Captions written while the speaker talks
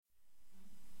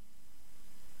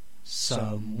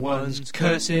Someone's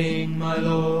cursing my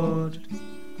lord.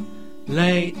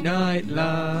 Late night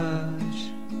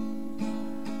lodge.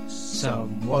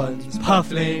 Someone's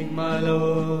puffling my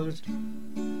lord.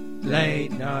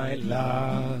 Late night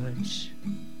lodge.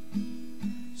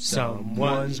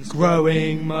 Someone's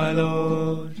growing my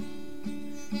lord.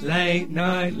 Late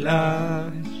night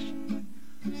lodge.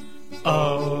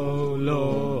 Oh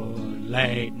Lord,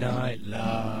 late night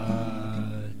lodge.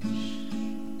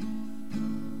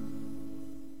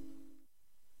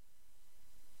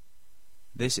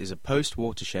 This is a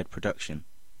post-Watershed production.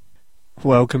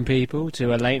 Welcome, people,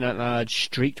 to a late night lodge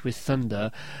streaked with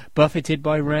thunder, buffeted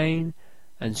by rain,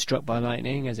 and struck by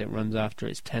lightning as it runs after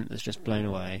its tent that's just blown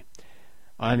away.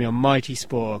 I am your mighty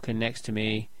spork, and next to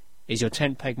me is your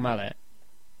tent-peg mallet,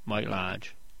 Mike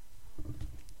Large.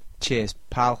 Cheers,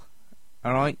 pal.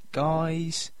 Alright,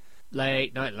 guys.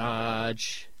 Late night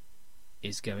lodge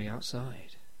is going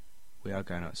outside. We are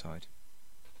going outside.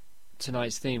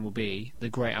 Tonight's theme will be the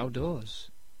great outdoors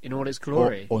in all its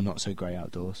glory. Or not so grey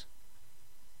outdoors.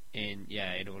 In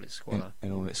all its squalor.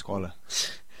 In all its squalor.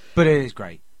 But it is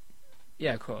great.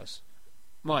 Yeah, of course.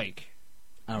 Mike,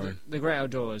 Aaron. the great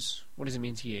outdoors, what does it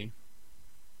mean to you?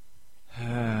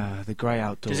 The grey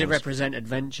outdoors. Does it represent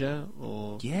adventure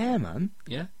or... Yeah, man.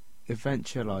 Yeah?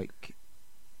 Adventure,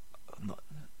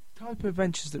 type of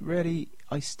adventures that really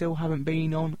I still haven't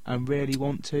been on and really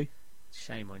want to.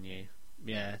 Shame on you.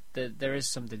 Yeah, there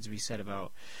is something to be said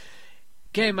about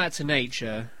getting back to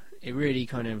nature. It really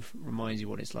kind of reminds you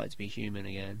what it's like to be human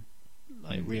again,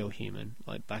 like real human,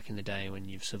 like back in the day when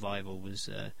your survival was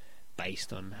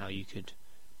based on how you could,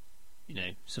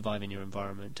 survive in your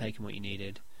environment, taking what you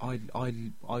needed.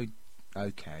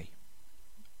 Okay.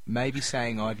 Maybe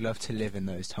saying I'd love to live in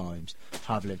those times,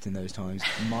 have lived in those times,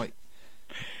 might,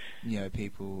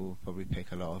 people will probably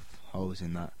pick a lot of holes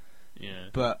in that. Yeah.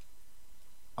 But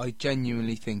I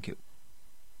genuinely think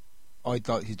I'd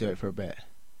like to do it for a bit.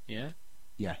 Yeah?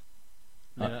 Yeah.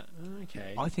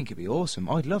 Okay. I think it'd be awesome.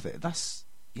 I'd love it.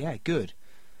 Good.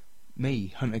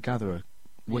 Me, hunter-gatherer,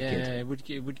 wicked. Yeah, it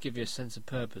would give you a sense of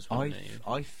purpose, wouldn't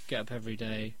it? Get up every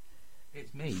day.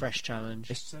 It's me. Fresh challenge.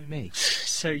 It's so me.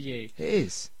 So you. It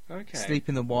is. Okay. Sleep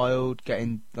in the wild,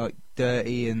 getting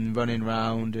dirty and running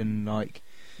around and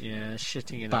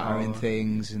shitting in battering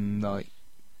things and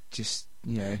just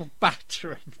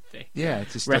battering things. Yeah,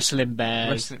 just wrestling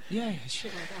bears. Yeah,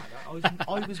 shit like that.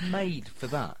 I was made for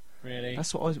that. Really?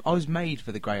 That's what I was made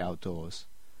for, the great outdoors.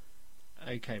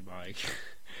 Okay, Mike.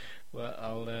 Well,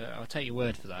 I'll take your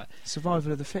word for that.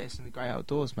 Survival of the fittest in the great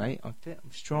outdoors, mate. I'm fit.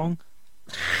 I'm strong.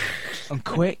 I'm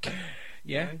quick.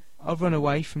 Yeah. I'll run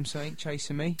away from something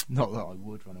chasing me. Not that I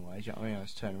would run away. Do you know what I mean? I'd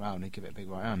just turn around and give it a big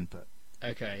right hand. But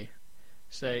okay.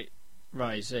 So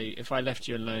if I left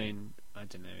you alone, I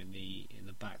don't know, in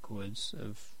the backwoods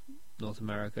of North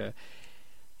America,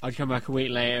 I'd come back a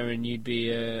week later and you'd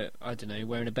be, I don't know,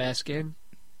 wearing a bear skin.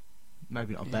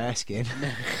 Maybe not a bear skin.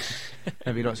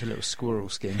 Maybe lots of little squirrel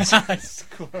skins.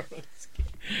 Squirrel skin.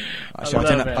 Actually,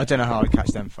 I don't know how I'd catch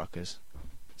them fuckers.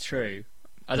 True.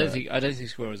 I don't think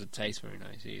squirrels would taste very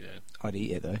nice either. I'd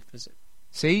eat it though.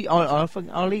 See,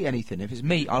 I'll eat anything. If it's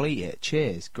meat, I'll eat it.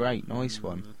 Cheers. Great, nice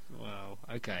one. Wow.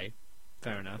 Okay.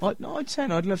 Fair enough. I'd say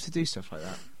I'd love to do stuff like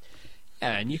that.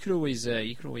 Yeah, and you could always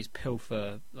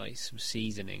pilfer some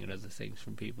seasoning and other things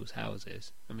from people's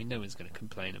houses. I mean, no one's going to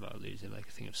complain about losing a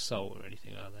thing of salt or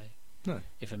anything, are they? No.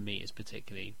 If a meat is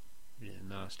particularly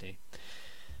nasty.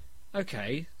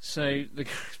 Okay, so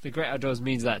the great outdoors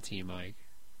means that to you, Mike.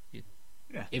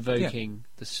 Yeah. Evoking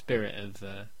the spirit of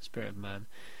man.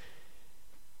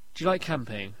 Do you like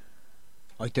camping?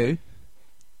 I do.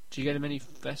 Do you go to many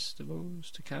festivals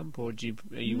to camp, or are you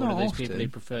Not one of those often. people who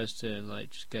prefers to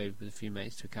just go with a few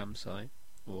mates to a campsite,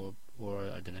 or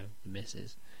I don't know, the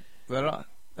missus? Well,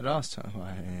 the last time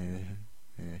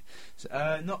the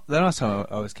last time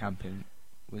I was camping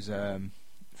was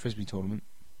frisbee tournament.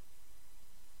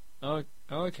 Oh,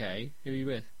 okay. Who are you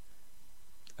with?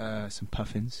 Some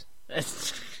puffins.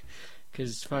 Because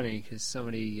it's funny, because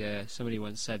somebody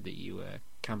once said that you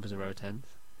camp as a row 10th.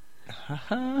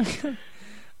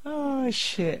 Oh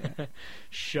shit!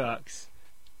 Shucks.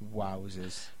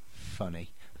 Wowzers!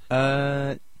 Funny.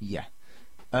 Yeah.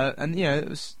 And it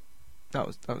was that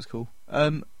was cool.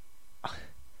 I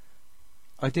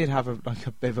did have a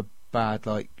bit of a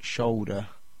bad shoulder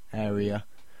area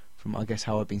from I guess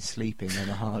how I've been sleeping on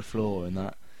the hard floor and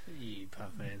that. You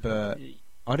puffin. But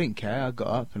I didn't care. I got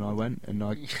up and I went and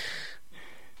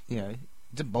it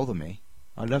didn't bother me.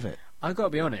 I love it. I've got to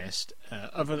be honest,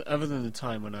 other than the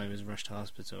time when I was rushed to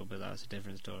hospital, but that's a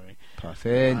different story.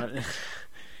 Puffin.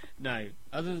 No,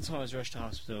 other than the time I was rushed to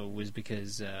hospital was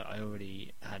because I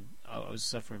was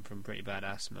suffering from pretty bad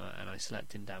asthma and I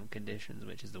slept in damp conditions,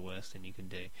 which is the worst thing you can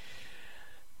do.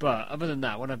 But other than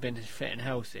that, when I've been fit and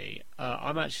healthy,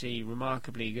 I'm actually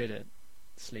remarkably good at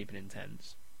sleeping in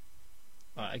tents.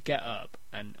 I get up,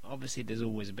 and obviously there's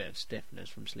always a bit of stiffness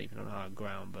from sleeping on hard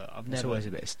ground, but There's always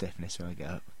a bit of stiffness when I get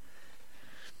up.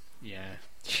 Yeah,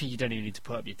 you don't even need to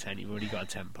put up your tent, you've already got a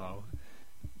tent pole.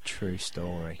 True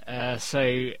story.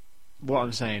 So, what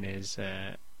I'm saying is,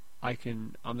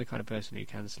 I'm the kind of person who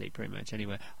can sleep pretty much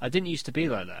anywhere. I didn't used to be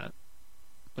like that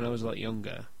when I was a lot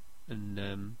younger,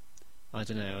 and I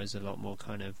don't know, I was a lot more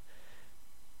kind of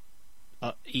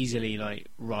easily like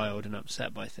riled and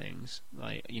upset by things.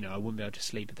 Like, you know, I wouldn't be able to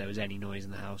sleep if there was any noise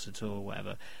in the house at all, or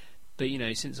whatever. But you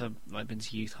know, since I've like been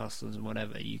to youth hostels and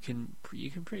whatever, you can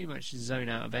pretty much zone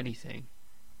out of anything.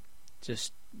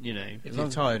 Just, you know, If you're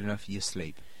tired enough, you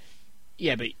sleep.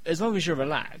 Yeah, but as long as you're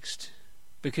relaxed,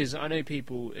 because I know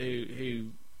people who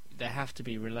they have to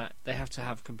be relaxed. They have to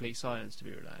have complete silence to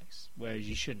be relaxed, whereas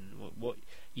you shouldn't. What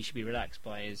you should be relaxed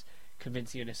by is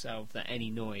convincing yourself that any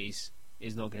noise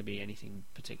is not going to be anything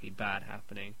particularly bad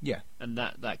happening. Yeah. And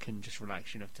that can just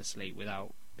relax you enough to sleep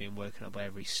without being woken up by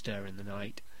every stir in the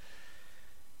night.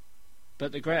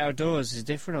 But the great outdoors is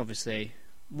different, obviously.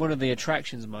 One of the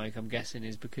attractions, Mike, I'm guessing,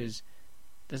 is because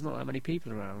there's not that many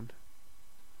people around.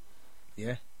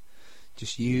 Yeah.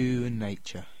 Just you and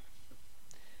nature.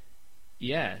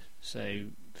 Yeah, so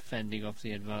fending off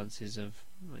the advances of,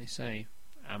 what you say,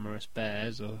 amorous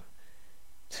bears, or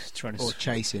trying to... Or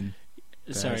chasing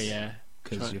bears. Sorry, yeah.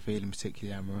 Because you're feeling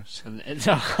particularly amorous. And it's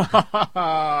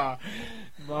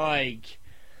Mike,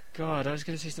 God, I was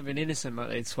going to say something innocent like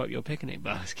they'd swipe your picnic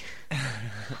basket.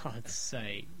 God's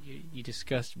sake, you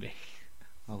disgust me.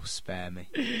 Oh, spare me.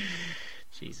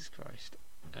 Jesus Christ.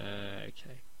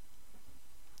 Okay.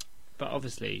 But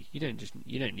obviously, you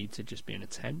don't need to just be in a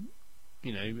tent.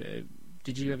 You know,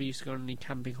 did you ever used to go on any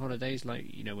camping holidays, like,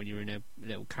 you know, when you were in a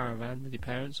little caravan with your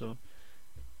parents, or...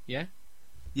 Yeah?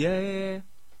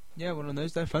 Yeah, one of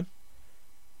those, they're fun.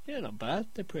 Yeah, not bad.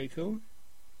 They're pretty cool.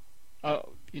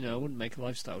 You know, I wouldn't make a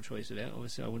lifestyle choice of it.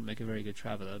 Obviously, I wouldn't make a very good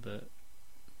traveller, but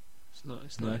it's not.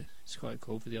 It's quite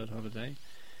cool for the odd holiday.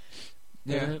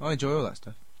 Yeah, I enjoy all that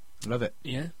stuff. Love it.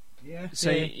 Yeah. Yeah. So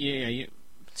yeah,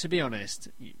 to be honest,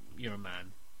 you're a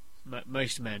man.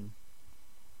 Most men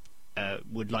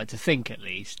would like to think, at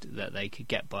least, that they could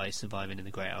get by surviving in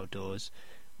the great outdoors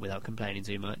without complaining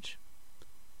too much.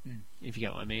 If you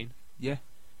get what I mean. Yeah,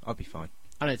 I'll be fine.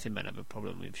 I don't think men have a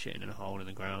problem with shitting in a hole in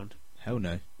the ground. Hell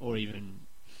no. Or even,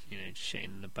 you know, just shitting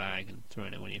in the bag and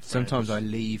throwing it when you're Sometimes I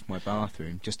leave my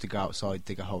bathroom just to go outside,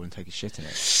 dig a hole and take a shit in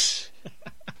it.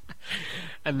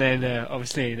 And then,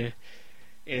 obviously,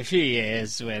 in a few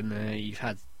years, when you've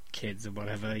had kids or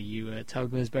whatever, you tell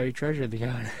them there's buried treasure in the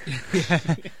garden.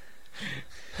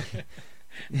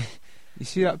 You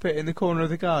see that bit in the corner of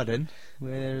the garden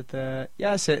where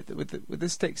that's it, with the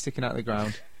stick sticking out of the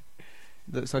ground.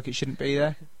 Looks like it shouldn't be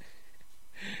there.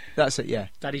 That's it, yeah.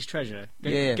 Daddy's treasure. Go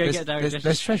there's, get Daddy's treasure.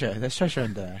 There's treasure. There's treasure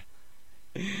under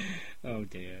there. Oh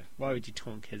dear. Why would you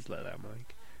taunt kids like that,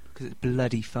 Mike? Because it's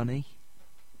bloody funny.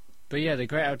 But yeah, the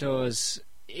great outdoors.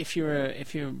 If you're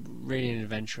really an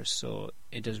adventurous sort,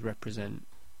 it does represent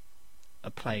a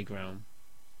playground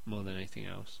more than anything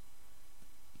else.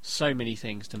 So many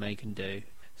things to make and do.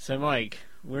 So, Mike,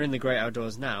 we're in the great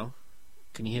outdoors now.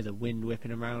 Can you hear the wind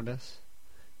whipping around us?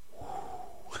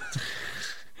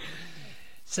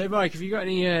 So, Mike, have you got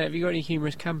any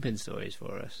humorous camping stories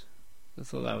for us? I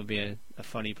thought that would be a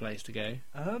funny place to go.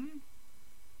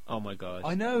 Oh my God!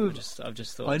 I know. I've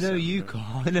just thought. I know you've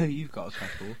got a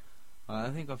couple. I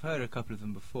think I've heard a couple of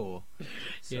them before.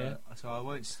 So, yeah. So I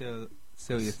won't steal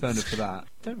your thunder for that.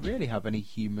 Don't really have any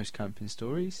humorous camping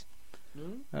stories.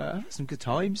 No? I've had some good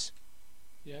times.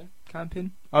 Yeah.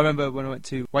 Camping. I remember when I went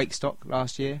to Wakestock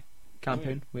last year,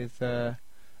 camping with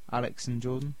Alex and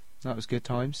Jordan. That was good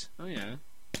times. Oh yeah.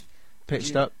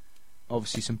 Pitched up.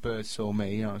 Obviously, some birds saw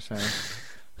me. You know what I'm saying?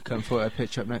 Come thought I'd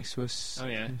pitch up next to us. Oh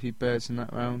yeah. A few birds in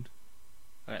that round.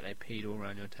 I bet they peed all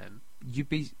around your tent. You'd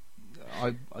be.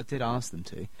 I did ask them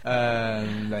to.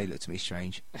 They looked at me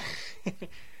strange.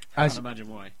 I can't imagine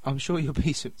why. I'm sure you'll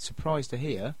be surprised to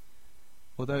hear.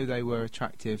 Although they were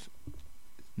attractive.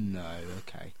 No,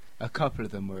 okay. A couple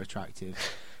of them were attractive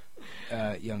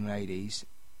young ladies.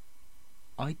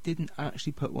 I didn't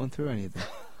actually put one through any of them.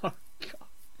 Oh God.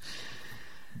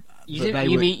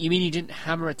 You mean you didn't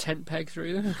hammer a tent peg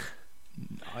through them?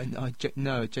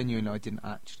 No, genuinely, I didn't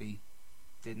actually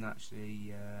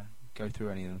go through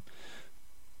any of them.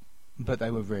 But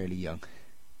they were really young.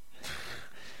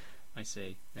 I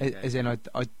see. Okay. As in,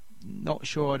 not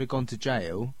sure I'd have gone to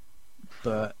jail,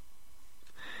 but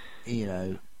you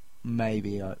know,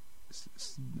 maybe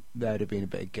there'd have been a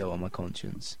bit of guilt on my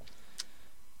conscience.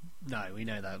 No, we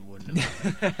know that wouldn't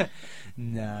have.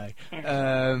 No,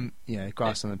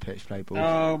 grass on the pitch, play ball.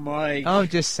 Oh my! I'm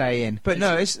just saying, but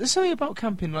no, it's something about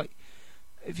camping. Like,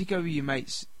 if you go with your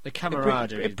mates, the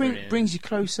camaraderie brings you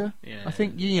closer. Yeah. I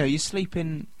think you're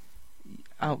sleeping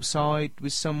outside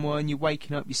with someone, you're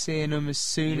waking up, you're seeing them as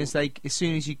soon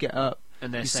as you get up.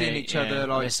 And they're you're saying, seeing each other,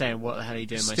 like, they're saying, "What the hell are you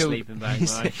doing in my sleeping bag?"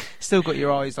 Right? Still got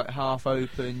your eyes like half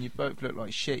open. You both look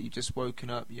like shit. You've just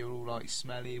woken up. You're all like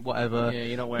smelly, whatever. Yeah,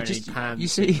 you're not wearing any pants. You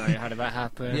see, how did that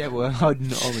happen? Yeah, well, I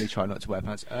normally try not to wear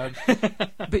pants.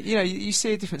 But you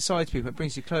see a different side to people. It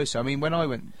brings you closer. I mean, when I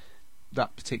went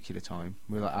that particular time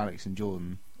with like Alex and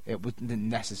Jordan, it didn't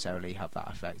necessarily have that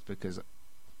effect because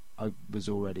I was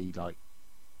already like,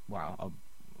 wow, I'm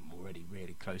already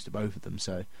really close to both of them.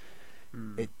 So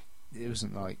it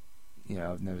wasn't like,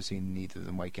 I've never seen neither of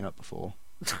them waking up before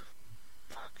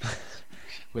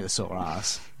with a sore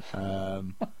ass.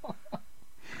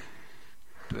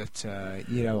 But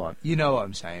you know what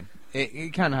I'm saying.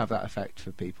 It can have that effect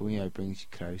for people. It brings you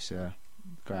closer.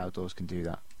 Go outdoors can do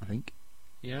that, I think.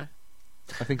 Yeah.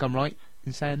 I think I'm right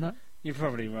in saying that. You're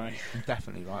probably right. I'm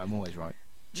definitely right. I'm always right.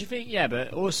 Do you think? Yeah,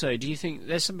 but also, do you think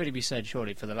there's something to be said,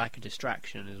 surely, for the lack of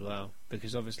distraction as well?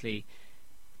 Because obviously,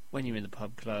 when you're in the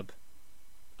pub, club,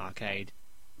 arcade,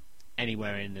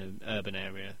 anywhere in the urban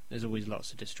area, there's always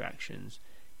lots of distractions.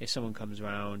 If someone comes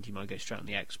around, you might go straight on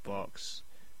the Xbox,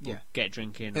 get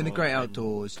drinking. In the great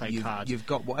outdoors, play cards. You've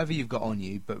got whatever you've got on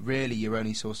you, but really your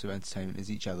only source of entertainment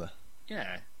is each other.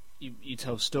 Yeah, you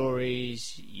tell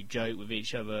stories, you joke with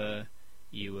each other,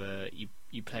 you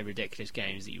play ridiculous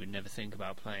games that you would never think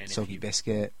about playing. Soggy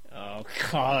biscuit. Oh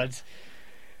God,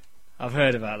 I've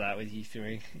heard about that with you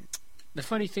three. The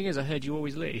funny thing is, I heard you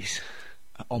always lose.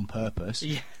 On purpose.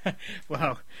 Yeah.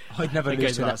 Well, I'd never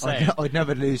lose to them. I'd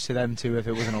never lose to them two if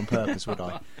it wasn't on purpose, would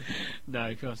I? No,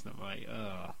 of course not, mate.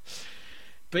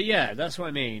 But yeah, that's what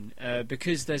I mean.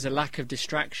 Because there's a lack of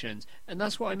distractions, and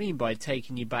that's what I mean by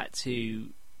taking you back to.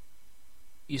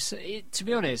 To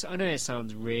be honest, I know it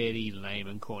sounds really lame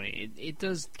and corny. It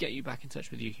does get you back in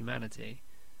touch with your humanity,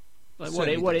 like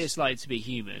what it's like to be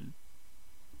human.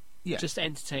 Yeah. Just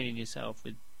entertaining yourself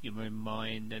with your own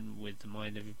mind and with the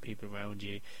mind of the people around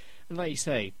you. And like you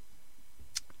say,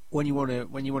 when you want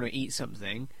to eat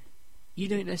something, you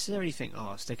don't necessarily think,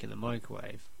 "Oh, I'll stick it in the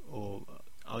microwave," or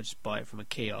 "I'll just buy it from a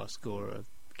kiosk or a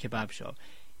kebab shop."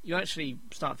 You actually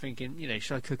start thinking,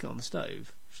 should I cook it on the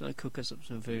stove? Should I cook us up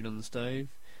some food on the stove?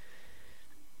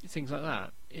 Things like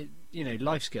that.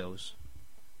 Life skills.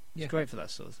 Yeah. It's great for that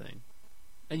sort of thing.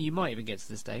 And you might even get to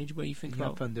the stage where you think, you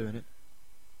have fun doing it.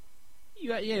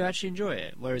 You actually enjoy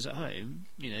it. Whereas at home,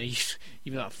 you'd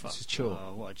be like, "Fuck, it's a chore."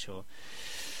 Oh, what a chore.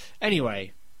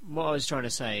 Anyway, what I was trying to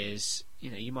say is,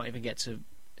 you might even get to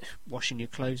washing your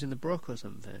clothes in the brook or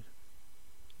something.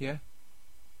 Yeah.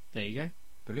 There you go.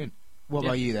 Brilliant. What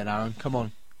about you then, Aaron? Come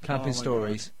on, camping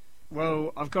stories. God.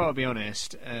 Well, I've got to be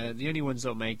honest. The only ones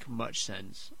that make much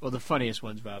sense, or the funniest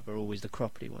ones rather, are always the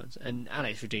cropperty ones. And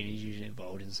Alex Rodini is usually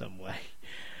involved in some way.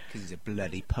 Because he's a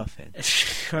bloody puffin.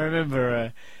 I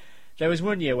remember there was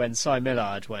one year when Cy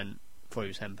Millard went, before he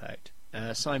was henpecked.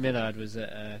 Cy Millard was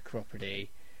at cropperty.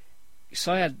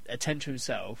 Cy had a tent to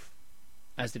himself,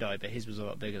 as did I, but his was a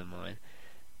lot bigger than mine.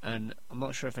 And I'm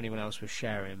not sure if anyone else was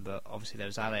sharing, but obviously there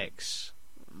was Alex.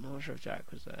 I'm not sure if Jack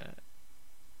was there.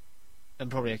 And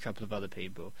probably a couple of other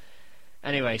people.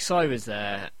 Anyway, Cy was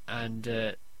there,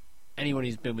 and anyone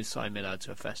who's been with Cy Millard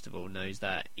to a festival knows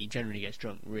that he generally gets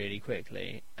drunk really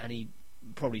quickly, and he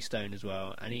probably stoned as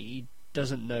well, and he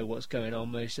doesn't know what's going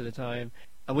on most of the time.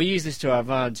 And we use this to our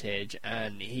advantage,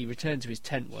 and he returned to his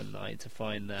tent one night to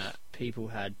find that people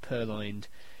had purloined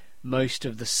most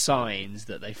of the signs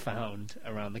that they found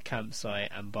around the campsite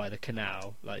and by the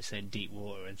canal, like saying deep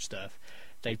water and stuff.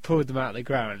 They pulled them out of the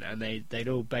ground, and they'd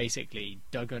all basically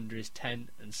dug under his tent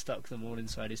and stuck them all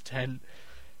inside his tent.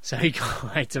 So he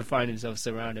had to find himself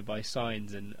surrounded by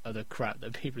signs and other crap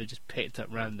that people had just picked up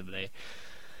randomly.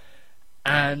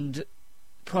 And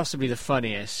possibly the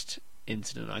funniest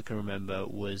incident I can remember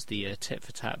was the tit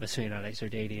for tat between Alex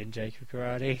Rodini and Jacob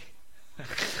Karate.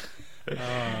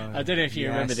 I don't know if you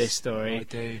remember this story. I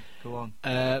do. Go on.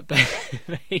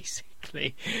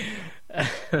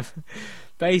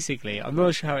 Basically, I'm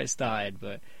not sure how it started,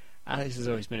 but Alex has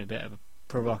always been a bit of a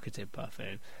provocative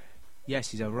puffin. Yes,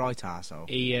 he's a right arsehole.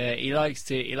 He likes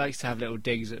to have little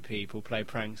digs at people, play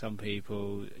pranks on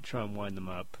people, try and wind them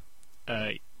up.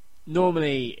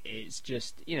 Normally, it's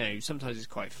just sometimes it's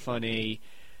quite funny.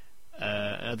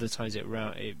 Other times it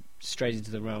straight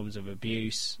into the realms of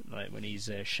abuse, like when he's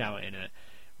shouting at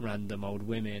random old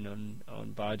women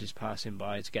on barges passing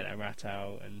by to get their rat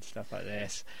out and stuff like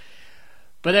this.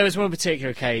 But there was one particular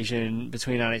occasion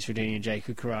between Alex Rodini and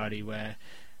Jacob Karadi where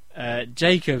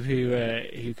Jacob,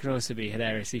 who can also be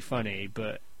hilariously funny,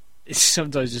 but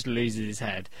sometimes just loses his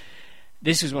head.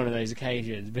 This was one of those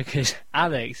occasions because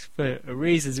Alex, for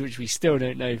reasons which we still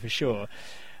don't know for sure,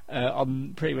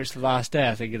 on pretty much the last day,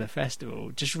 I think, of the festival,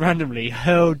 just randomly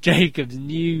hurled Jacob's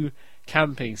new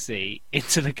camping seat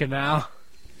into the canal.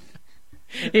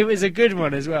 It was a good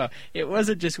one as well. It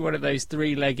wasn't just one of those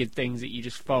three-legged things that you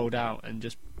just fold out and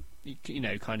just,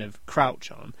 kind of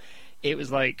crouch on. It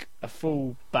was like a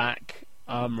full back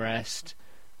armrest.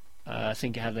 I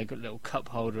think it had like a little cup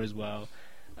holder as well.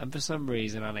 And for some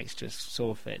reason, Alex just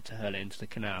saw fit to hurl it into the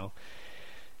canal.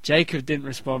 Jacob didn't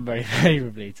respond very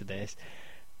favourably to this.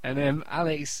 And then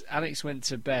Alex went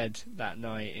to bed that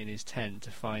night in his tent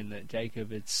to find that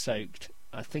Jacob had soaked,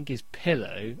 I think, his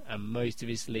pillow and most of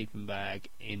his sleeping bag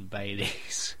in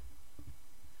Baileys.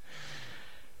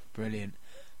 Brilliant.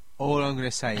 All I'm going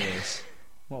to say is,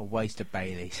 what a waste of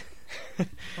Baileys.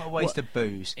 What a waste of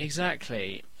booze.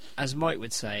 Exactly. As Mike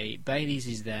would say, Baileys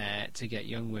is there to get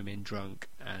young women drunk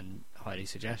and highly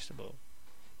suggestible.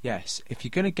 Yes, if you're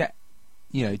going to get,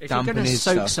 If dampen you're his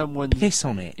soak stuff, someone, piss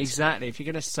on it. Exactly. If you're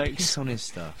going to soak, Piss on his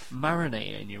stuff.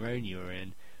 marinate it in your own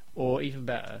urine, or even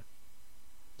better,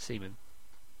 semen.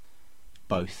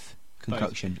 Both.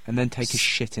 Concoction. And then take a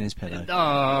shit in his pillow. Oh,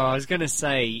 I was going to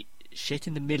say shit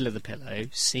in the middle of the pillow,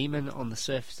 semen on the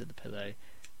surface of the pillow,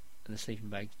 and the sleeping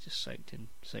bag just soaked in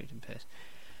piss.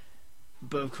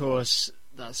 But of course,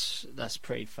 that's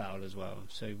pretty foul as well.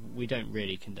 So we don't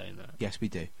really condone that. Yes, we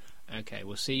do. Okay,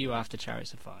 we'll see you after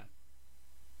Chariots of Fire.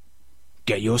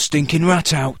 Get your stinking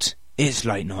rat out. It's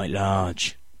late night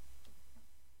large.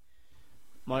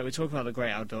 Mike, we're talking about the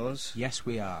great outdoors. Yes,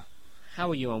 we are. How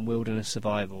are you on wilderness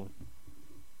survival?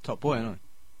 Top boy, aren't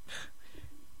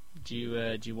Do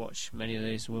you watch many of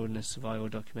those wilderness survival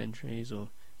documentaries or I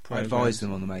programs? advise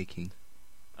them on the making.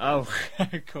 Oh,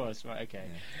 of course, right, okay.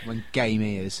 Yeah. When Game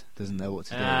Ears doesn't know what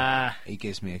to do, he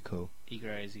gives me a call. He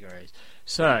grows.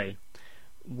 So,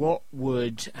 what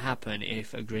would happen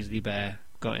if a grizzly bear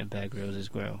got in Bear Grylls'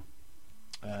 grill?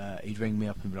 He'd ring me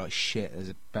up and be like, shit, there's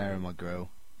a bear in my grill.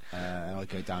 And I'd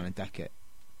go down and deck it.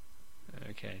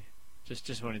 Okay.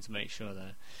 Just wanted to make sure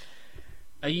that.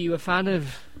 Are you a fan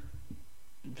of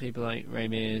people like Ray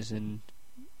Mears and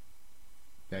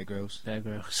Bear Grylls? Bear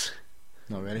Grylls?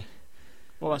 Not really.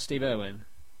 What about Steve Irwin?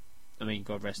 I mean,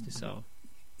 God rest his soul.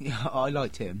 Yeah, I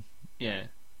liked him. Yeah.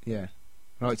 Yeah.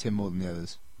 I liked him more than the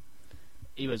others.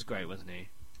 He was great, wasn't he?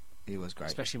 He was great.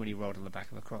 Especially when he rolled on the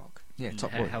back of a croc. Yeah, and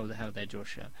top boy. Held their jaw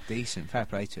shut. Decent. Fair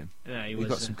play to him. Yeah, He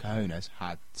got some cojones.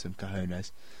 Had some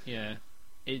cojones. Yeah.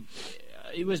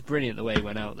 It was brilliant the way he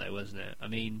went out there, wasn't it? I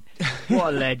mean,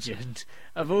 what a legend.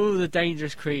 Of all the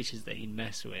dangerous creatures that he'd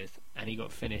mess with, and he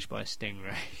got finished by a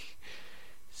stingray.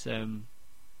 So,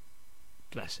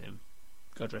 bless him.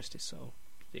 God rest his soul,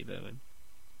 Steve Irwin.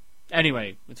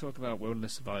 Anyway, we're talking about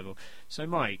wilderness survival. So,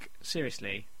 Mike,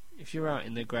 seriously, if you're out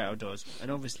in the great outdoors,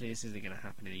 and obviously this isn't going to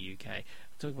happen in the UK, I'm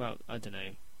talking about, I don't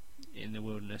know, in the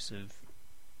wilderness of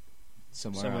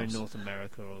somewhere else. in North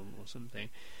America or something.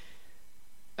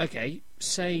 Okay,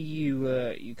 say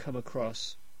you come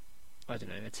across, I don't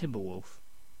know, a timber wolf.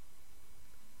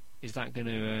 Is that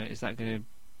gonna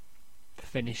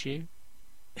finish you?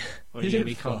 Or are you gonna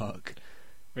be fuck?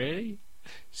 Really?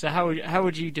 So how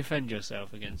would you defend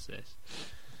yourself against this?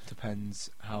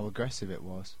 Depends how aggressive it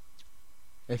was.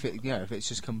 If it's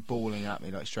just come bawling at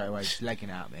me like straight away, just legging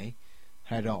at me,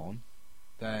 head on,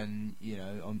 then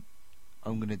I'm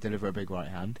going to deliver a big right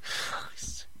hand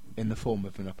in the form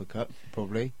of an uppercut,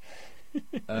 probably.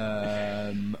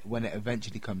 When it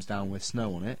eventually comes down with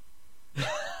snow on it,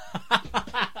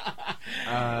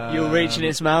 you'll reach in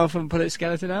its mouth and pull its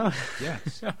skeleton out.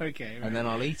 Yes. Okay. Right. And then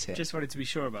I'll eat it. Just wanted to be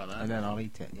sure about that. And then I'll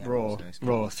eat it. Yeah,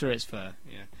 raw through its fur.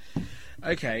 Yeah.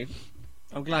 Okay.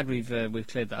 I'm glad we've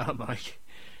cleared that up, Mike.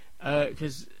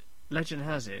 Because legend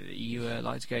has it that you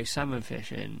like to go salmon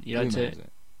fishing. You like to.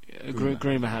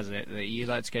 Groomer has it that you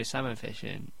like to go salmon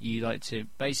fishing. You like to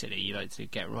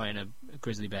get right in a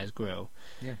grizzly bear's grill.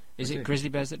 Yeah. Is it grizzly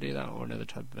bears that do that, or another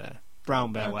type of bear?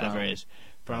 Brown bear, whatever it is.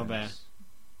 Brown bear.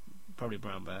 Probably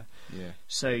brown bear. Yeah.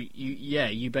 So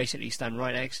you basically stand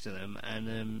right next to them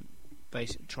and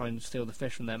basically try and steal the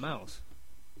fish from their mouth.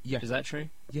 Yeah. Is that true?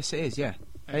 Yes, it is. Yeah.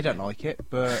 Okay. They don't like it,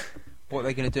 but what are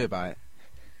they going to do about it?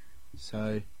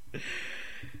 So.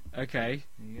 Okay.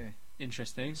 There you go.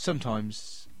 Interesting.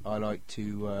 Sometimes I like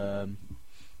to,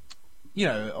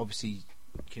 obviously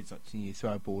kids like you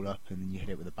throw a ball up and then you hit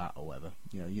it with a bat or whatever.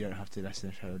 You know, you don't have to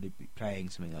necessarily be playing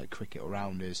something like cricket or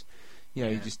rounders. You know,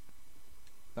 you just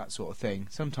that sort of thing.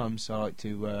 Sometimes I like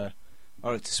to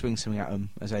swing something at them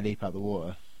as they leap out the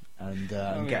water and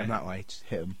get them that way. Just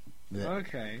hit them with it.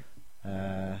 Okay.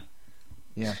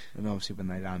 Yeah, and obviously when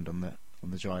they land on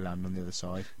the dry land on the other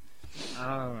side,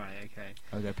 Oh, right, okay.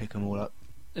 I'll go pick them all up.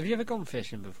 Have you ever gone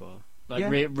fishing before? Like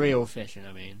Yeah. real fishing,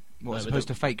 I mean. What, as Like with opposed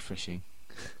to fake fishing?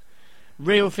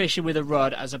 real fishing with a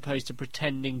rod as opposed to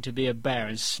pretending to be a bear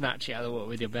and snatch it out of the water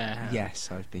with your bare hand? Yes,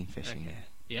 I've been fishing. Okay.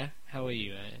 Yeah, Yeah? How are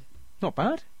you? not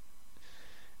bad.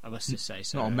 I must just say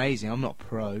so. Not amazing. I'm not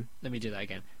pro. Let me do that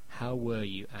again. How were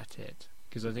you at it?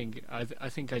 Because I think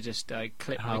I just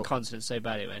clipped my How- consonants so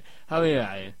badly. It went, how were you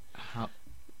at it?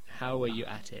 How were you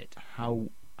at it? how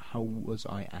was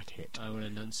I at it? I will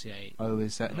enunciate. I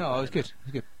was no, I was good. I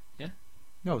was good. Yeah?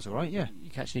 No, I was all right. Yeah. You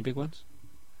catch any big ones?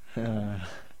 I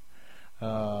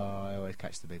always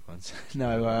catch the big ones.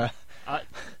 No,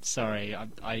 Sorry,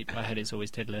 I heard it's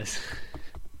always tiddlers.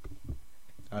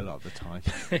 a lot of the time.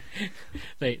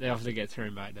 They often get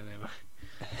thrown back, don't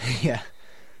they? Yeah,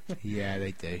 yeah,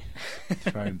 they do.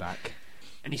 Thrown back.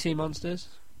 Any sea monsters?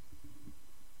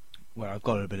 Well, I've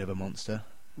got a bit of a monster.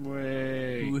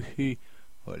 Way. Woohoo.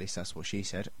 Or at least that's what she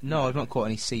said. No, I've not caught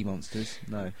any sea monsters.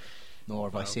 No, nor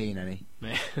have I Well. seen any.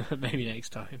 Maybe next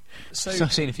time. So So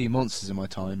I've seen a few monsters in my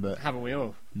time, but haven't we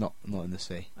all? not in the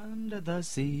sea. Under the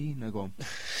sea. No, go on.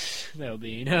 There'll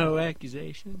be no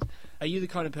accusations. Are you the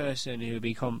kind of person who would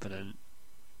be confident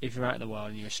if you're out in the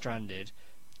wild and you're stranded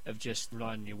of just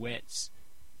relying on your wits,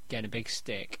 getting a big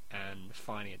stick and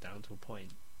finding it down to a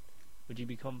point? Would you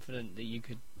be confident that you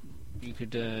could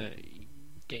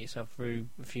get yourself through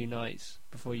a few nights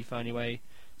before you find your way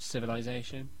to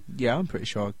civilization? Yeah, I'm pretty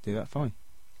sure I could do that fine.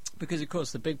 Because of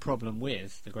course the big problem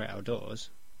with the great outdoors,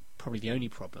 probably the only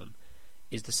problem,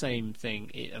 is the same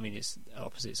thing. It's the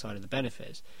opposite side of the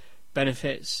benefits.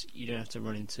 Benefits, you don't have to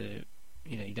run into,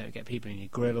 you don't get people in your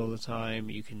grill all the time.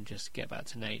 You can just get back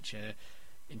to nature,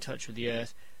 in touch with the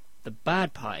earth. The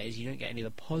bad part is you don't get any of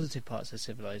the positive parts of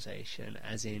civilization,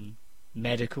 as in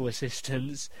medical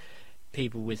assistance,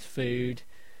 people with food,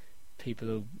 people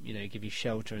who give you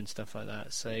shelter and stuff like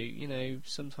that. So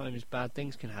sometimes bad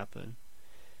things can happen.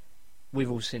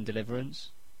 We've all seen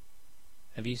Deliverance.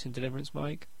 Have you seen Deliverance,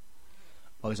 Mike?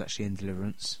 I was actually in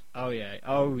Deliverance. Oh yeah.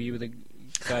 Oh, you were the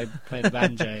guy playing the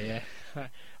banjo. Yeah.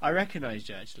 I recognised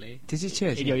you actually. Did you?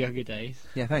 Cheers. In your younger days.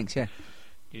 Yeah, thanks. Yeah.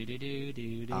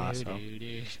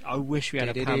 Do-do-do-do-do-do-do. I wish we had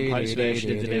a Pan Pipes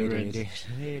version of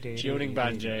Deliverance. Shielding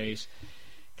banjos.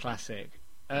 Classic.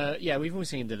 Yeah, we've all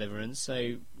seen Deliverance,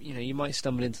 so you might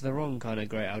stumble into the wrong kind of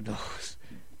great outdoors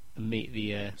and meet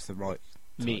the It's the right.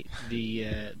 the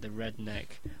redneck,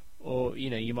 or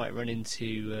you might run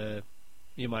into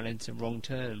wrong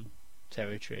turn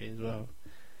territory as well.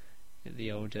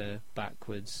 The old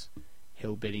backwards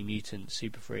hillbilly mutant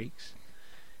super freaks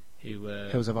who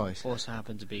Hills of Ice. also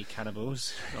happen to be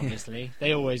cannibals. Obviously,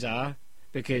 they always are,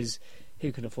 because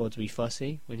who can afford to be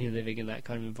fussy when you're living in that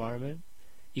kind of environment?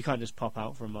 You can't just pop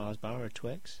out for a Mars bar or a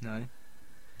Twix. No,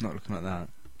 not looking like that.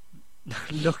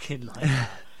 Looking like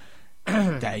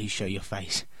that. Dare you show your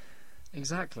face?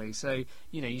 Exactly. So,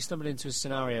 you stumble into a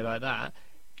scenario like that,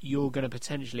 you're going to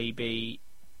potentially be...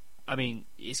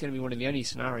 it's going to be one of the only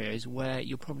scenarios where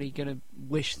you're probably going to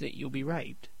wish that you'll be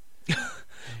raped.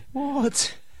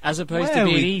 What? As opposed Where to are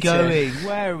being we eaten. going?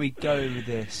 Where are we going with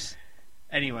this?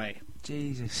 Anyway,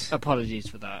 Jesus. apologies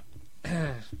for that.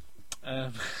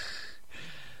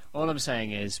 All I'm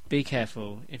saying is, be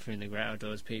careful if you're in the great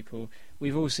outdoors, people.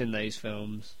 We've all seen those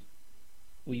films.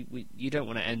 You don't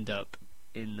want to end up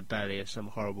in the belly of some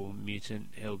horrible mutant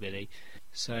hillbilly.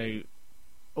 So,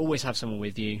 always have someone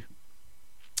with you.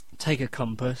 Take a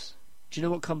compass. Do you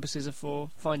know what compasses are for?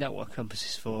 Find out what a compass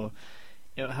is for.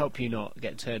 It'll help you not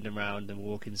get turned around and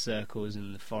walk in circles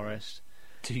in the forest.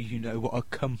 Do you know what a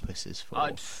compass is for?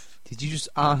 I Did you just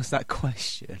ask that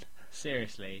question?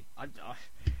 Seriously,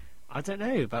 I don't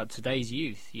know about today's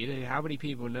youth. How many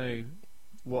people know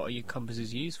what are your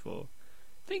compasses used for?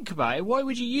 Think about it. Why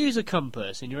would you use a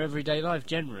compass in your everyday life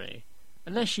generally?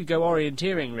 Unless you go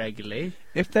orienteering regularly.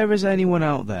 If there is anyone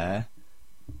out there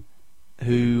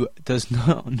who does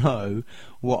not know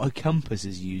what a compass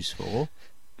is used for,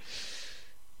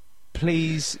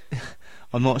 please,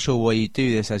 I'm not sure why you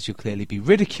do this, as you'll clearly be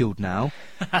ridiculed now.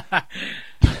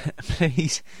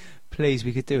 please,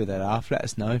 we could do with a laugh. Let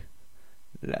us know.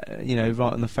 Write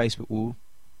on the Facebook wall.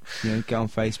 Get on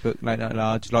Facebook, Late Night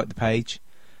Large, like the page,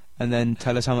 and then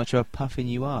tell us how much of a puffin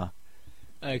you are.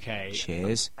 Okay.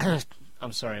 Cheers.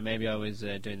 I'm sorry, maybe I was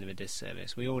doing them a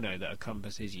disservice. We all know that a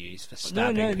compass is used for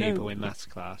No, stabbing people in maths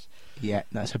class. Yeah,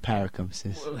 that's a pair of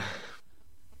compasses.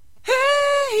 Hey,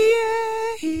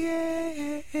 yeah,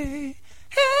 yeah, hey,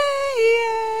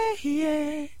 yeah,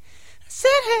 yeah. I said,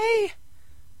 hey,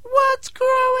 what's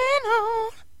growing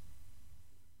on?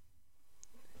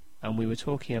 And we were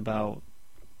talking about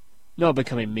not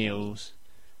becoming meals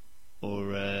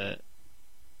or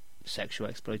sexual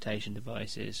exploitation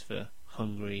devices for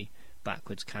hungry,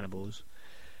 backwards cannibals.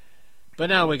 But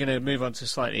now we're going to move on to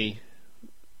slightly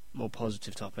more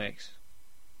positive topics.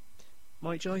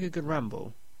 Mike, do you like a good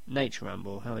ramble? Nature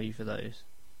ramble, how are you for those?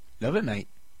 Love it, mate.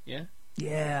 Yeah?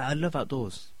 Yeah, I love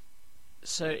outdoors.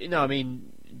 So, I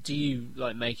mean, do you,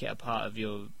 like, make it a part of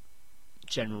your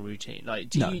general routine? Like,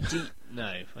 do No. you... No,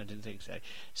 I didn't think so.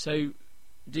 So,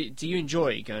 do you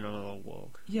enjoy going on a long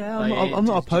walk? Yeah, Like, I'm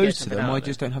not to get opposed to something them. out I of it?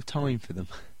 just don't have time for them.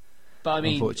 But, I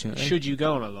mean, Unfortunately. should you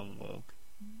go on a long walk?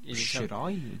 Is it Should some-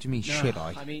 I? What do you mean, No, should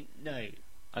I? I mean, no.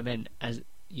 I meant, as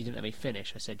you didn't let me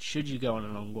finish, I said, should you go on a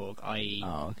long walk, i.e.,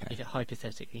 Oh, okay. if it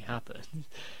hypothetically happens,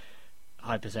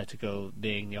 hypothetical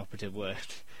being the operative word,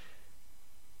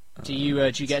 do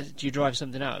you drive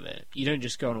something out of it? You don't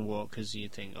just go on a walk because you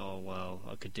think, oh well,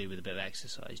 I could do with a bit of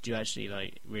exercise. Do you actually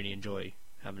like really enjoy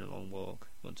having a long walk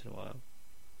once in a while?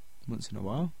 Once in a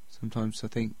while. Sometimes I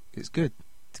think it's good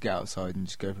to get outside and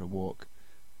just go for a walk.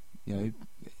 You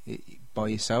know, by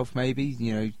yourself maybe.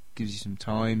 You know, gives you some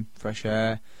time, fresh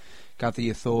air, gather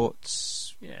your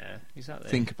thoughts, Yeah, exactly.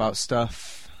 think about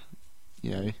stuff.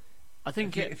 You know, I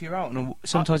think if you're out on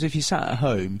sometimes if you're sat at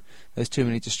home, there's too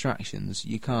many distractions.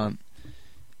 You can't.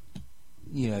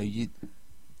 You know,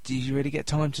 do you really get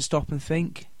time to stop and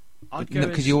think? I'd go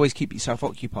Because you always keep yourself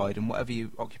occupied, and whatever you're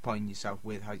occupying yourself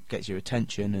with gets your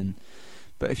attention.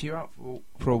 But if you're out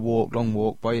for a walk, long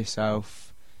walk by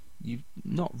yourself, you've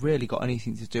not really got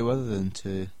anything to do other than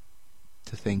to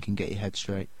think and get your head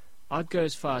straight. I'd go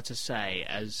as far to say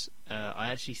as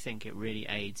I actually think it really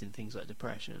aids in things like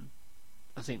depression.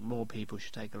 I think more people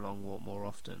should take a long walk more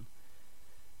often.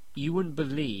 You wouldn't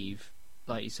believe,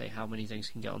 like you say, how many things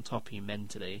can get on top of you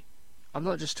mentally. I'm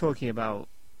not just talking about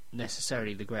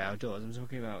necessarily the great outdoors. I'm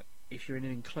talking about if you're in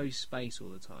an enclosed space all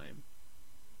the time.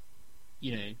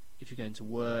 You know, if you're going to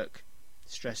work,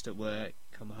 stressed at work,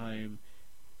 come home,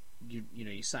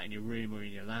 you sat in your room or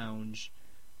in your lounge,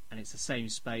 and it's the same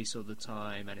space all the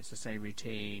time, and it's the same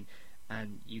routine,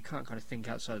 and you can't kind of think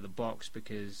outside of the box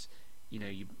because you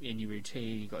in your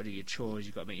routine, you've got to do your chores,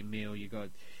 you've got to make your meal,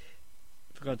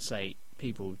 for God's sake,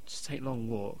 people, just take long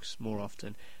walks more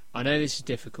often. I know this is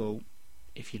difficult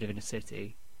if you live in a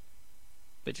city,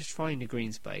 but just find a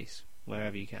green space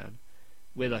wherever you can.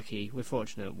 We're lucky, we're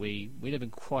fortunate, we live in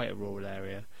quite a rural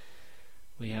area.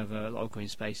 We have a lot of green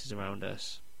spaces around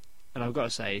us, and I've got to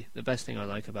say, the best thing I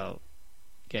like about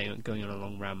going on a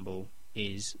long ramble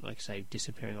is, like I say,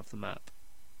 disappearing off the map.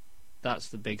 That's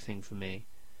the big thing for me.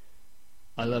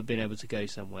 I love being able to go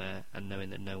somewhere and knowing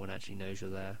that no one actually knows you're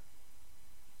there.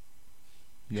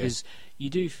 Because you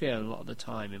do feel a lot of the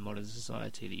time in modern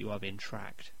society that you are being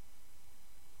tracked.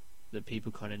 That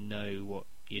people kind of know what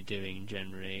you're doing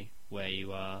generally, where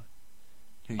you are.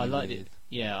 I like it.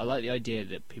 Yeah, I like the idea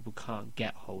that people can't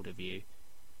get hold of you.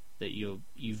 That you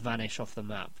vanish off the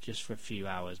map just for a few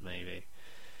hours, maybe.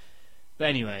 But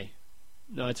anyway,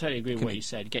 no, I totally agree with what you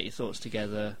said. Get your thoughts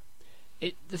together.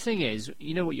 The thing is,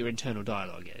 you know what your internal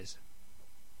dialogue is.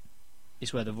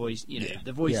 It's where the voice,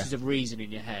 the voices of reason in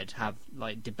your head have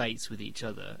like debates with each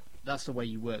other. That's the way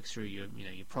you work through your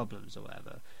problems or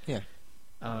whatever. Yeah.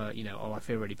 I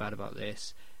feel really bad about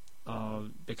this.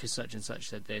 Because such and such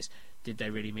said this. Did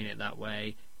they really mean it that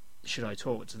way? Should I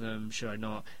talk to them? Should I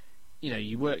not?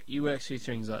 You work through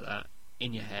things like that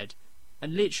in your head,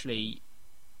 and literally,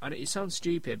 and it sounds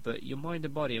stupid, but your mind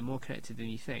and body are more connected than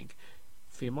you think.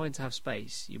 For your mind to have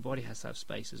space, your body has to have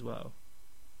space as well.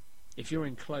 If you're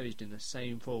enclosed in the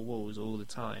same four walls all the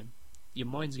time, your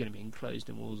mind's going to be enclosed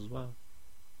in walls as well.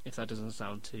 If that doesn't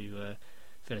sound too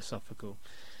philosophical.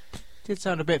 Did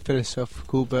sound a bit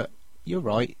philosophical, but you're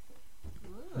right.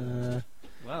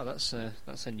 Wow, that's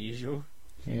unusual.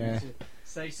 Yeah. To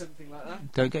say something like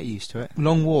that. Don't get used to it.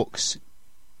 Long walks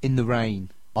in the rain,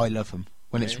 I love them.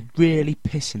 When it's really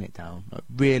pissing it down, like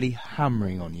really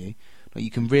hammering on you, like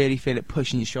you can really feel it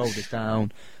pushing your shoulders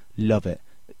down. Love it.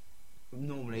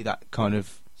 Normally that kind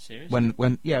of Seriously?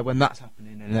 when that's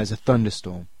happening and there's a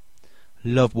thunderstorm.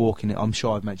 Love walking it. I'm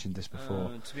sure I've mentioned this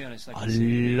before. To be honest, I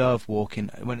love walking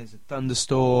when there's a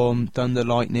thunderstorm, thunder,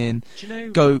 lightning. Do you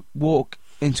know? Go walk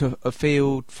into a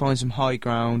field, find some high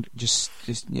ground, just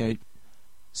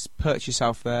perch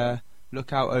yourself there,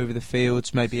 look out over the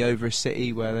fields, maybe over a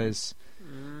city where there's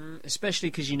Especially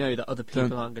because you know that other people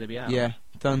Don't- aren't going to be out. Yeah,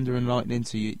 thunder and lightning.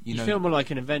 So you You know. feel more like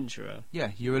an adventurer.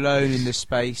 Yeah, you're alone in this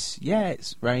space. Yeah,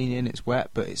 it's raining, it's wet,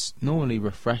 but it's normally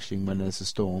refreshing when there's a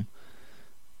storm.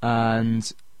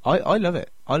 And I love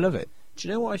it. I love it. Do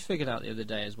you know what I figured out the other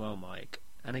day as well, Mike?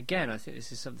 And again, I think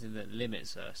this is something that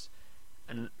limits us.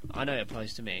 And I know it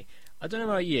applies to me. I don't know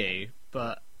about you,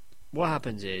 but what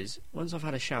happens is, once I've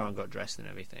had a shower and got dressed and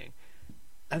everything,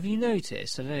 have you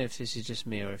noticed, I don't know if this is just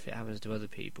me or if it happens to other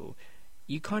people,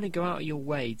 you kind of go out of your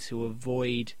way to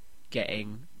avoid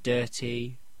getting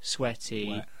dirty,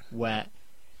 sweaty, wet.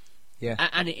 Yeah.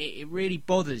 And it really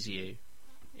bothers you,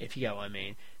 if you get what I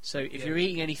mean. So if you're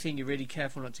eating anything, you're really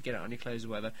careful not to get it on your clothes or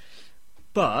whatever.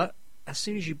 But as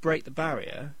soon as you break the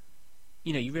barrier,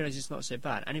 you know, you realise it's not so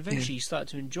bad, and eventually you start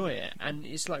to enjoy it, and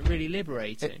it's like really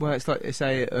liberating. It's like they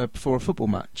say before a football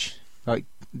match. Like,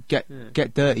 get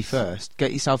dirty first.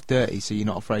 Get yourself dirty so you're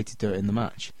not afraid to do it in the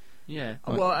match. Yeah.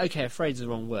 Like- Well, okay, afraid's the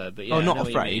wrong word, but yeah. Oh, I not know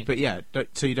what you afraid, mean. but yeah,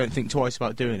 so you don't think twice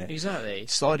about doing it. Exactly.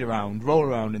 Slide around, roll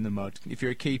around in the mud. If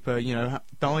you're a keeper, you know,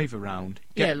 dive around.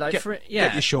 Yeah, like get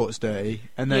yeah. your shorts dirty,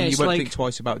 and then Yeah, you it's won't like- think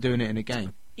twice about doing it in a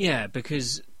game. Yeah,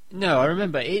 because no, I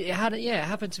remember it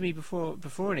happened to me before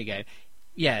in a game.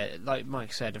 Yeah, like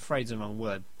Mike said, afraid's the wrong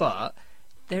word, but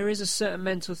there is a certain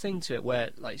mental thing to it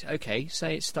where, like, okay,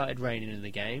 say it started raining in the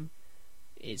game,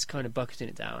 it's kind of bucketing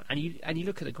it down, and you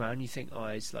look at the ground, and you think, oh,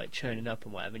 it's like churning up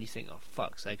and whatever, and you think, oh,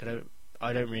 fuck's sake,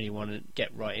 I don't really want to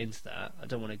get right into that. I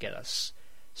don't want to get that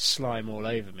slime all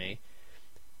over me.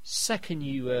 Second,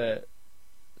 you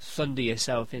thunder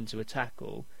yourself into a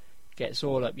tackle, gets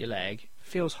all up your leg,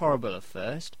 feels horrible at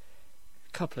first.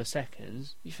 A couple of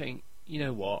seconds, you think, you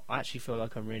know what? I actually feel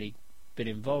like I'm really been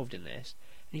involved in this,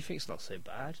 and you think it's not so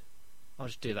bad. I'll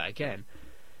just do that again.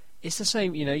 It's the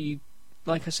same, you know. You,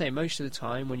 like I say, most of the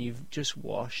time when you've just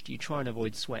washed, you try and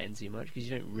avoid sweating too much because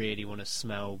you don't really want to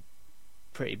smell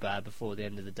pretty bad before the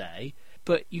end of the day.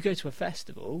 But you go to a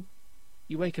festival,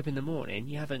 you wake up in the morning,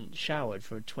 you haven't showered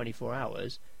for 24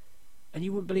 hours, and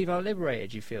you wouldn't believe how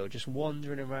liberated you feel just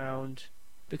wandering around,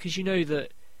 because you know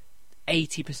that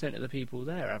 80% of the people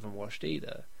there haven't washed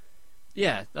either.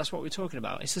 Yeah, that's what we're talking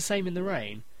about. It's the same in the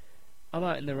rain. I'm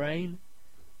out in the rain.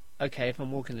 Okay, if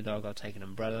I'm walking the dog, I'll take an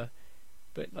umbrella.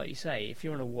 But like you say, if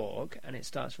you're on a walk and it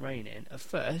starts raining, at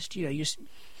first, you know, you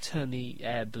turn the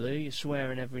air blue, you're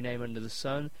swearing every name under the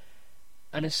sun,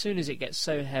 and as soon as it gets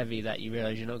so heavy that you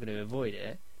realise you're not going to avoid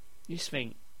it, you just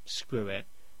think, screw it.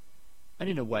 And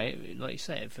in a way, like you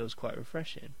say, it feels quite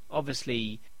refreshing.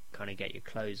 Obviously, kind of get your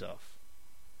clothes off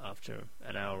after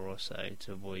an hour or so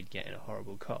to avoid getting a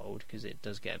horrible cold, because it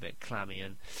does get a bit clammy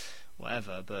and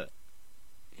whatever, but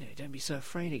you know, don't be so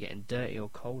afraid of getting dirty or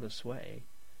cold or sweaty.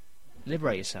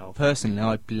 Liberate yourself. Personally,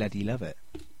 I bloody love it.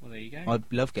 Well, there you go. I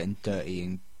love getting dirty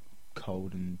and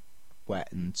cold and wet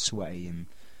and sweaty, and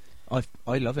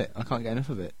I love it. I can't get enough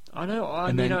of it. I know. I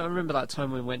And mean, then- I remember that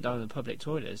time when we went down to the public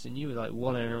toilets and you were like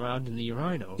wallowing around in the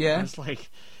urinal. Yeah. I was like,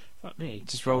 fuck me.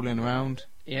 Just rolling around.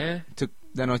 Yeah.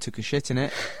 Then I took a shit in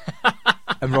it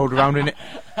and rolled around in it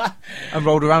and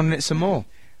rolled around in it some more.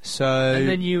 So And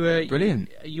then you brilliant.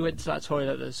 You went to that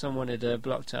toilet that someone had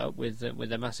blocked up with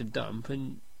their massive dump,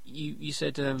 and you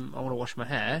said, I want to wash my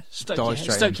hair. Stuck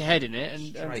Dive your head in it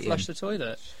and Straight flushed in. the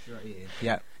toilet.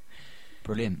 Yeah,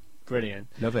 brilliant. Brilliant.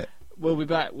 Love it. We'll be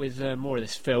back with more of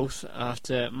this filth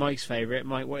after Mike's favourite.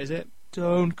 Mike, what is it?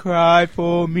 Don't cry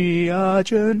for me,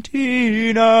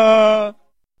 Argentina.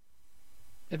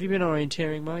 Have you been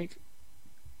orienteering, Mike?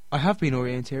 I have been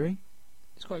orienteering.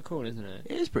 It's quite cool, isn't it?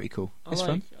 It is pretty cool. It's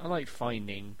fun. I like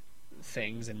finding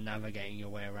things and navigating your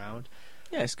way around.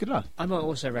 Yeah, it's good luck. I might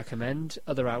also recommend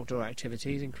other outdoor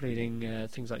activities, including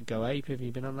things like Go Ape. Have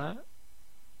you been on that?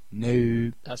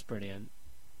 No. That's brilliant.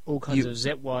 All kinds of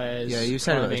zip wires. Yeah, you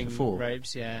said about this climbing before.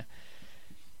 Ropes, yeah.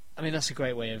 I mean, that's a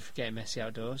great way of getting messy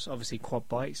outdoors. Obviously, quad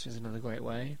bikes is another great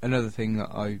way. Another thing that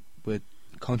I would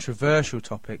controversial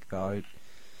topic that I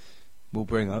will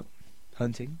bring up: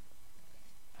 hunting.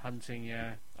 Hunting,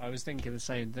 yeah. I was thinking the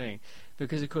same thing.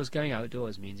 Because, of course, going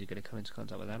outdoors means you're going to come into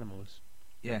contact with animals.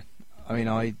 Yeah, I mean,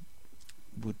 I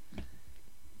would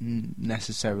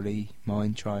necessarily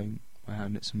mind trying my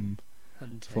hand at some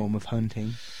Hunting. form of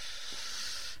hunting.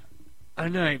 I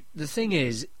know. The thing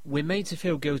is, we're made to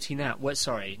feel guilty now. Well,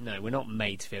 sorry, no, we're not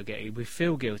made to feel guilty. We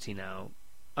feel guilty now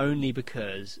only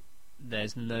because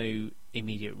there's no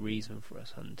immediate reason for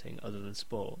us hunting other than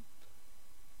sport.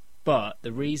 But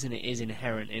the reason it is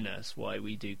inherent in us, why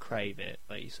we do crave it,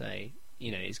 like you say,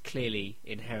 you know, is clearly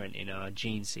inherent in our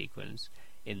gene sequence,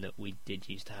 in that we did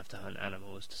used to have to hunt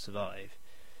animals to survive.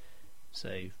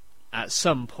 So, at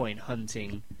some point,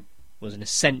 hunting was an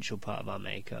essential part of our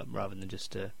makeup, rather than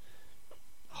just a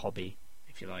hobby,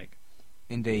 if you like.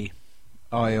 Indeed.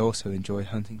 I also enjoy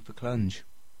hunting for clunge.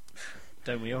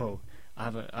 Don't we all? I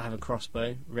have a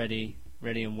crossbow ready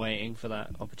and waiting for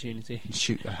that opportunity.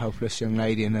 Shoot a helpless young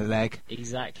lady in the leg.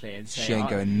 Exactly, and say, She ain't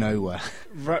going nowhere.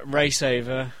 Race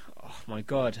over. Oh my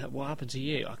God, what happened to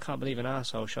you? I can't believe an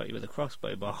arsehole shot you with a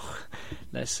crossbow bow.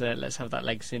 Let's have that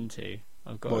leg into.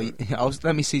 I've got. Well,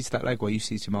 let me see to that leg while you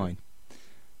see to mine.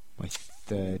 My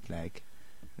third leg.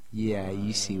 Yeah,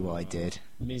 you see what I did.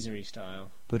 Misery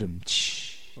style.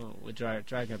 Well, We'll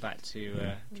drag her back to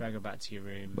your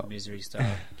room, misery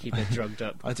style. Keep her drugged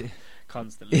up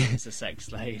constantly as a sex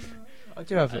slave. I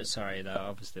do have. Sorry, though.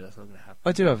 Obviously, that's not going to happen.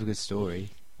 I do have a good story.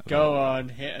 Go on,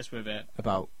 hit us with it.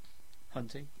 About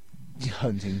Hunting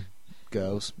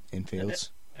girls in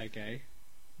fields. Okay.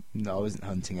 No, I wasn't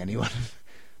hunting anyone,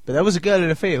 but there was a girl in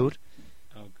a field.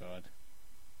 Oh God.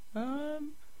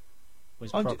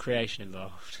 Was I'm procreation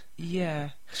involved? Yeah.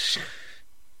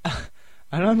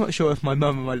 And I'm not sure if my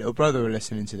mum and my little brother are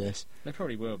listening to this. They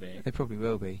probably will be. They probably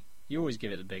will be. You always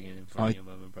give it the big one in front of your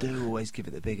mum and brother. I do always give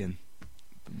it the big one.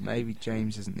 But maybe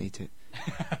James doesn't need to.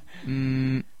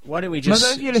 Why don't we just...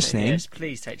 Mother, if you're listening... Yes,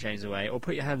 please take James away. Or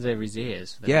put your hands over his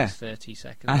ears for the next 30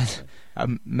 seconds.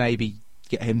 And maybe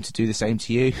get him to do the same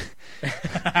to you.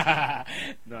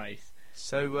 Nice.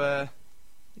 So,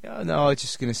 yeah, no, I was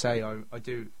just going to say I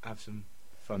do have some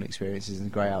fun experiences in the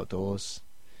grey outdoors.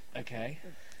 Okay.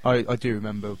 I do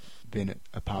remember being at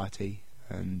a party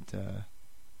and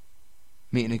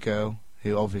meeting a girl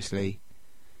who obviously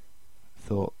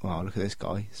thought, "Wow, look at this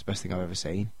guy! It's the best thing I've ever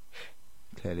seen."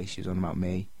 Clearly, she was on about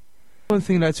me. One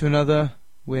thing led to another.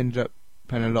 We ended up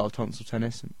playing a lot of tonsil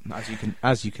tennis.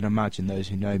 As you can imagine, those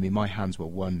who know me, my hands were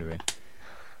wandering.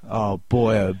 Oh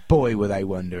boy, were they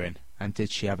wandering! And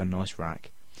did she have a nice rack?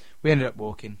 We ended up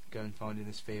going finding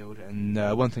this field, and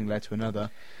one thing led to another.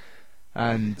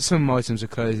 And some items of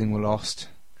clothing were lost,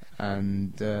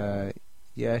 and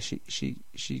yeah,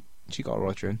 she got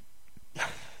Roger in.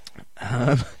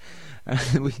 And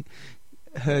we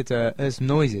heard some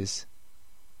noises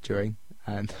during,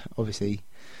 and obviously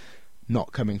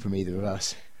not coming from either of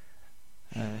us.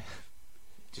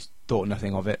 Just thought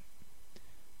nothing of it.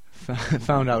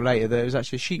 Found out later that it was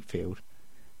actually a sheep field.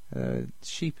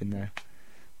 Sheep in there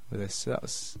with us. So that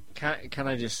was. Can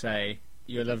I just say,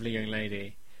 you're a lovely young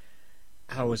lady.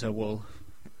 How was her wool?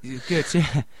 Good,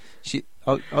 yeah.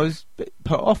 I was a bit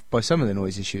put off by some of the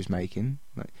noises she was making.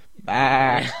 Like,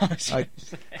 bah.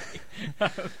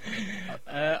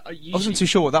 I wasn't too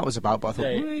sure what that was about, but I thought,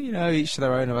 well, you know, each to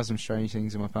their own. I've had some strange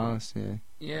things in my past. Yeah.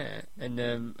 Yeah,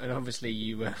 and obviously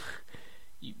you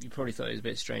probably thought it was a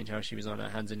bit strange how she was on her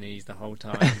hands and knees the whole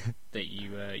time that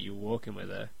you were walking with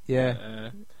her. Yeah.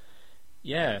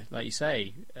 Yeah, like you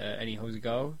say, any holes a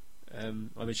goal.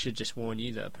 I should just warn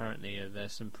you that apparently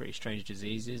there's some pretty strange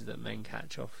diseases that men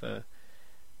catch off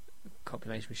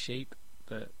copulation with sheep,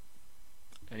 but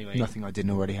anyway, nothing I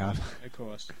didn't already have. Of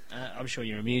course, I'm sure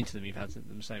you're immune to them. You've had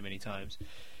them so many times.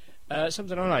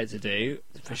 Something I like to do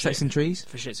for Sex and trees,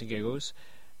 for shits and giggles,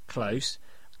 close.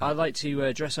 I like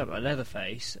to dress up like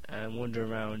Leatherface and wander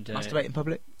around. Masturbate in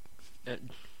public.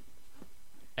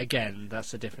 Again,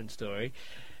 that's a different story.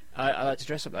 I like to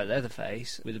dress up like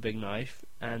Leatherface with a big knife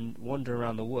and wander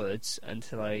around the woods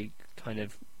until I kind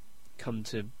of come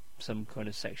to some kind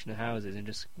of section of houses and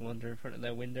just wander in front of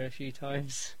their window a few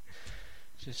times.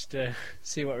 Just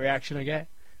see what reaction I get.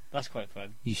 That's quite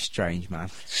fun. You strange man.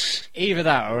 Either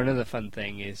that or another fun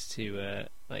thing is to,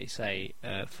 like you say,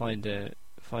 find a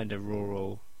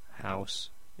rural house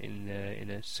in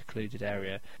a secluded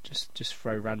area. Just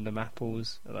throw random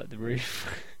apples at like the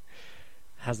roof.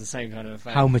 Has the same kind of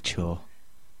effect. How mature.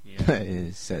 Yeah.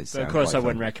 But of course I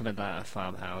wouldn't recommend that at a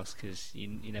farmhouse because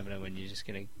you never know when you're just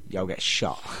going to... You'll get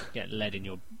shot. Get lead in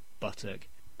your buttock.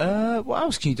 What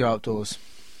else can you do outdoors?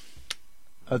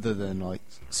 Other than, like,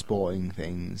 sporting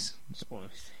things.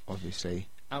 Obviously.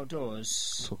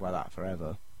 Outdoors? Talk about that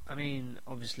forever. I mean,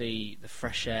 obviously, the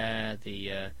fresh air,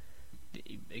 the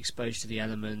exposure to the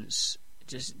elements,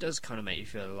 it does kind of make you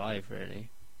feel alive, really.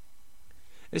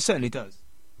 It certainly does.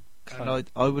 And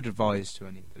I would advise to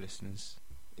any of the listeners,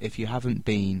 if you haven't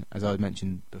been, as I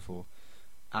mentioned before,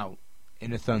 out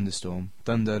in a thunderstorm,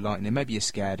 thunder, lightning, maybe you're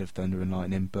scared of thunder and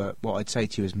lightning, but what I'd say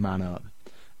to you is man up.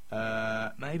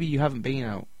 Maybe you haven't been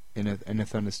out in a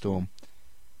thunderstorm.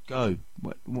 Go.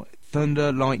 What,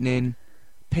 thunder, lightning,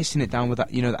 pissing it down with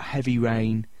that, that heavy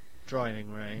rain.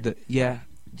 Driving rain.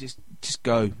 Just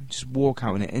go. Just walk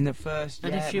out in it. In the first,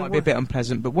 and it might be a bit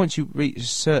unpleasant, but once you reach a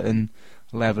certain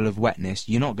level of wetness,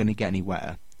 you're not going to get any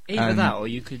wetter. Either that, or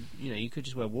you could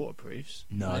just wear waterproofs.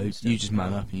 No, you just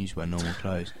man up and you just wear normal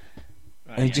clothes.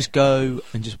 And you just go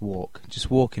and just walk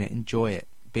in it, enjoy it.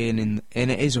 And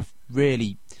it is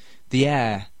really, the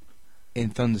air in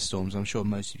thunderstorms, I'm sure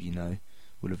most of you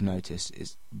will have noticed,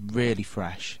 is really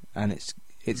fresh, and it's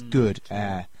good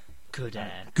air. Good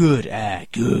air. Good air,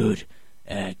 good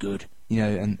air, good.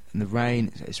 And the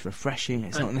rain, it's refreshing.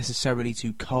 It's not necessarily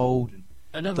too cold.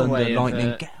 Another Thunder, way lightning,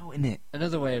 of, get out in it.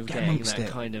 Another way of Get getting amongst that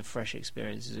it. kind of fresh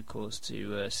experience is, of course,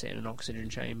 to sit in an oxygen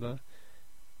chamber.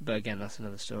 But again, that's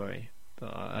another story.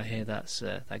 But I hear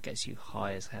that gets you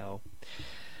high as hell.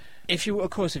 If you're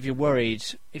worried,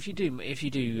 if you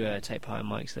do take part in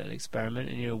Mike's little experiment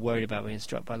and you're worried about being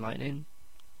struck by lightning,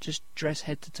 just dress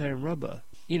head to toe in rubber.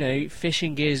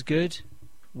 Fishing gear's good,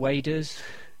 waders,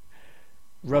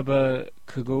 rubber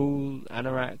cagoule,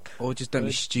 anorak. Or just don't be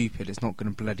good. stupid. It's not going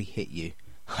to bloody hit you.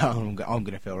 I'm going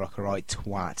to feel like a right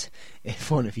twat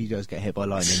if one of you does get hit by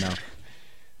lightning now.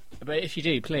 But if you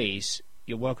do, please,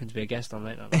 you're welcome to be a guest on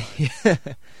Late Night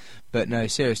Live. But no,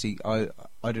 seriously, I'd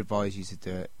advise you to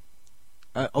do it.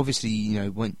 Obviously,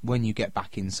 when you get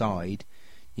back inside,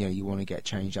 you want to get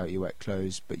changed out your wet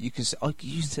clothes. But you can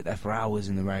sit there for hours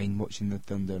in the rain, watching the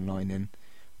thunder and lightning.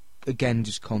 Again,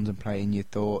 just contemplating your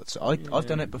thoughts. I've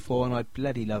done it before, and I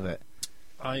bloody love it.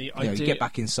 I You do. get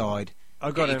back inside, I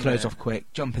get your clothes off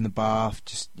quick, jump in the bath,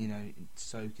 just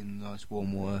soak in the nice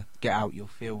warm water. Get out, you'll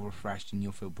feel refreshed and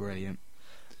you'll feel brilliant.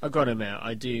 I've got to admit,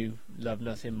 I do love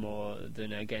nothing more than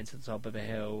getting to the top of a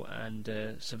hill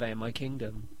and surveying my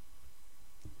kingdom.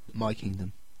 My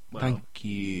kingdom. Well, Thank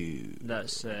you.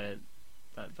 That's an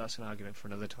argument for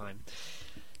another time.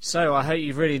 So I hope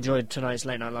you've really enjoyed tonight's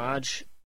Late Night Large.